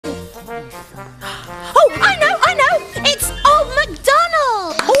Oh, I know! It's Old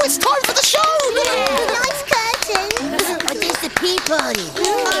MacDonald! Oh, it's time for the show! Nice curtains. There's the pea party.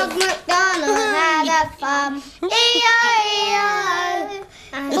 Old MacDonald had a farm. E-I-E-I-O.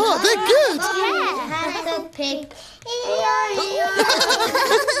 Oh, they're good. Had a pig. E-I-E-I-O.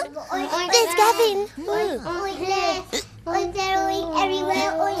 There's Gavin. Oink there. Oink there, oink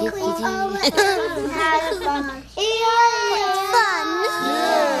everywhere. Oink, oink, oh, MacDonald had a farm. E-I-E-I-O. Fun.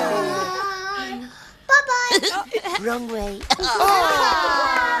 Bye-bye. Wrong way.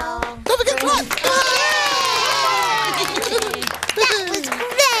 Don't forget to clap. That was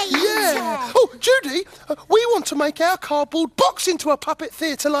great. Yeah. Oh, Judy, we want to make our cardboard box into a puppet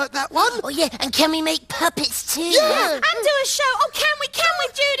theatre like that one. Oh, yeah, and can we make puppets too? Yeah. And do a show. Oh, can we,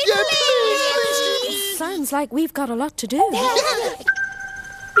 Judy? Yeah, please. Sounds like we've got a lot to do.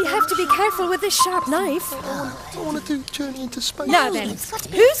 We have to be careful with this sharp knife. I want to do Journey into Space. Now then,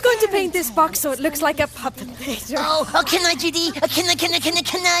 who's going to paint this box so it looks like a puppet theatre? Oh, can I, Judy? Can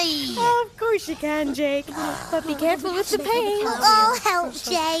I? Oh, of course you can, Jake. But be careful with the paint. I'll help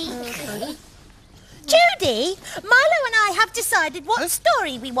Jake. Judy, Milo and I have decided what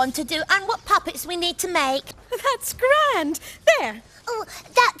story we want to do and what puppets we need to make. That's grand. There. Oh,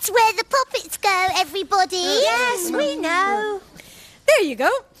 that's where the puppets go, everybody. Yes, we know. There you go.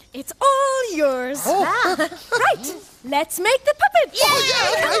 It's all yours. Right. Let's make the puppet.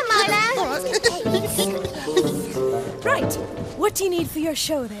 Come on, Milo. Right. What do you need for your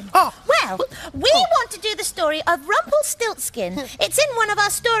show then? Well, we want to do the story of Rumpelstiltskin. It's in one of our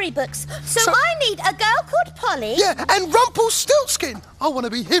storybooks. So I need a girl called Polly. Yeah, and Rumpelstiltskin. I want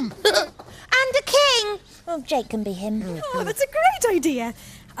to be him. And a king. Oh, Jake can be him. Oh, that's a great idea.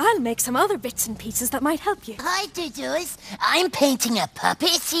 I'll make some other bits and pieces that might help you. Hi, Doodles. I'm painting a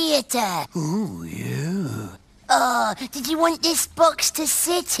puppet theatre. Oh, yeah. Oh, did you want this box to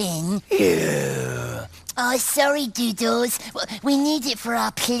sit in? Yeah. Oh, sorry, Doodles. We need it for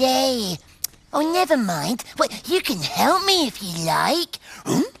our play. Oh, never mind. Well, you can help me if you like.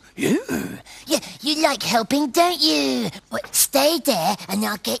 Huh? Yeah. Yeah, you like helping, don't you? Well, stay there and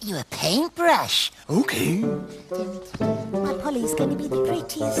I'll get you a paintbrush. Okay. My Polly's going to be the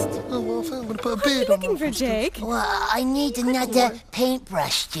prettiest. Oh, well, I think I'm going to put a What are you beard on. looking for, Jake? Well, I need another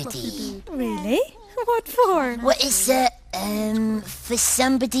paintbrush, Judy. Really? What for? Well, it's, for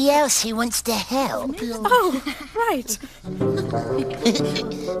somebody else who wants to help. Oh, right.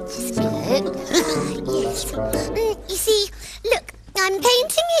 Yes. You see, look, I'm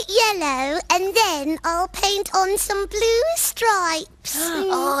painting it yellow and then I'll paint on some blue stripes.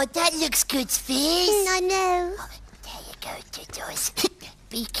 Oh, that looks good, Fizz. I know. There you go, Doodles.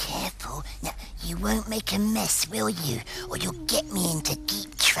 Be careful. Now, you won't make a mess, will you? Or you'll get me into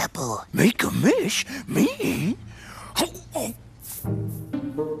deep trouble. Make a mess? Me?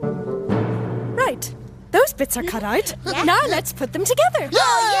 Right. Those bits are cut out. Now let's put them together.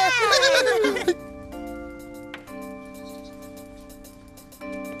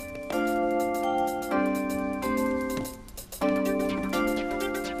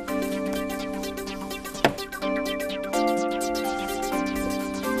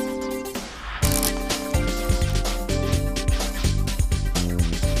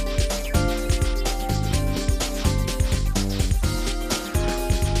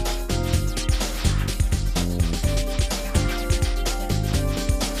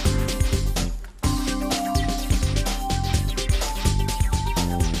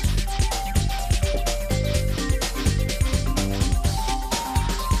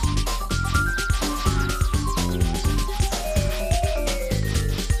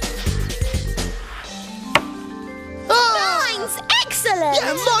 Excellent!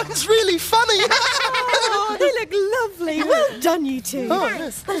 Yeah, mine's really funny. Oh, they look lovely. Well done, you two. Oh,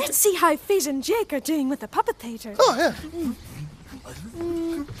 yes. Well, let's see how Fizz and Jake are doing with the puppet theatre. Oh, yeah.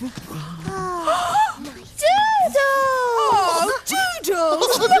 Oh,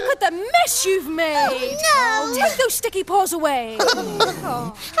 Doodles! Look at the mess you've made. No! Take those sticky paws away.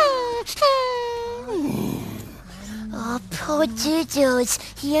 Oh, poor Doodles.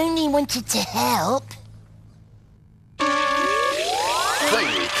 He only wanted to help. 3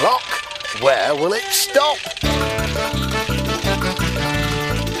 o'clock. Where will it stop?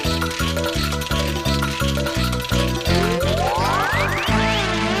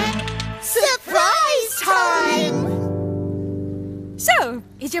 Surprise time! So,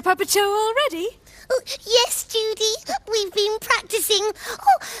 is your puppet show all ready? Oh, yes, Judy. We've been practicing.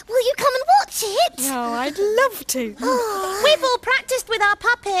 Oh, will you come and watch it? Oh, I'd love to. We've all practiced with our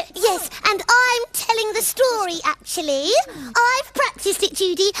puppet. Yes, and I'm telling the story, actually. I've practiced it,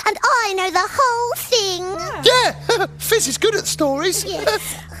 Judy, and I know the whole thing. Yeah, Fizz is good at stories.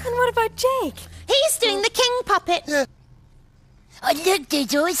 Yes. And what about Jake? He's doing the king puppet. Yeah. Oh, look,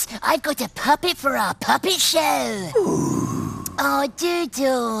 Doodles, I've got a puppet for our puppet show. Oh,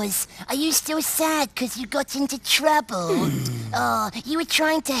 Doodles, are you still sad because you got into trouble? Oh, you were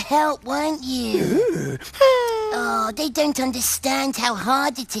trying to help, weren't you? Oh, they don't understand how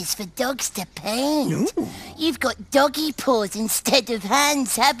hard it is for dogs to paint. You've got doggy paws instead of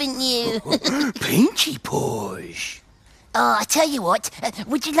hands, haven't you? Pinchy paws. Oh, I tell you what,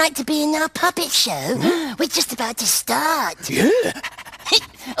 would you like to be in our puppet show? We're just about to start. Yeah.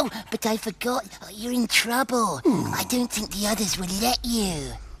 Oh, but I forgot. Oh, you're in trouble. I don't think the others will let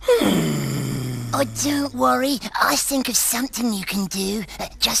you. Oh, don't worry. I'll think of something you can do.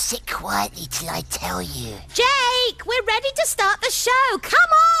 Just sit quietly till I tell you. Jake, we're ready to start the show.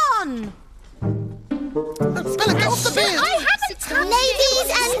 Come on. Bella, get off the bed. I haven't touched Ladies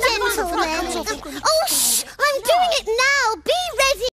and gentlemen. Oh, shh! I'm doing it now. Be ready.